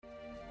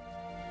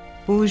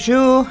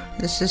Bonjour,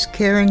 this is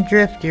Karen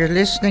Drift. You're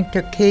listening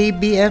to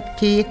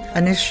KBFT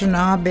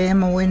Anishinaabe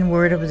WOTD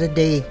Word of the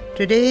Day.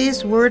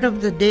 Today's word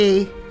of the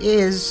day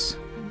is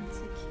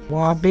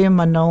waabi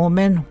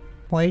manoomin,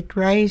 white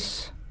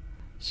rice.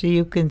 So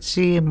you can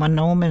see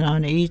manoomin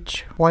on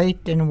each,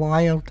 white and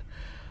wild.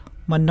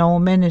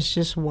 Manoomin is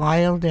just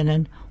wild, and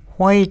then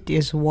white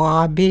is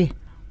waabi.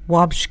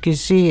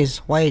 Wabshkisi is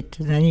white,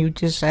 and then you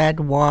just add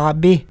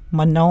waabi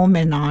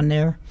manoomin on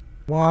there.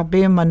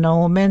 Waabi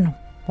manoomin,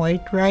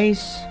 white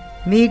rice.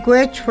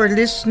 Miigwech for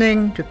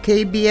listening to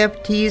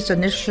KBFT's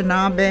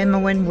Anishinaabe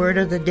WOTD Word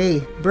of the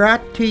Day.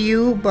 Brought to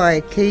you by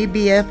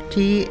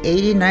KBFT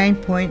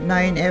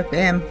 89.9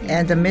 FM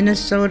and the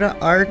Minnesota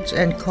Arts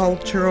and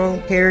Cultural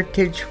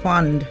Heritage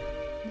Fund.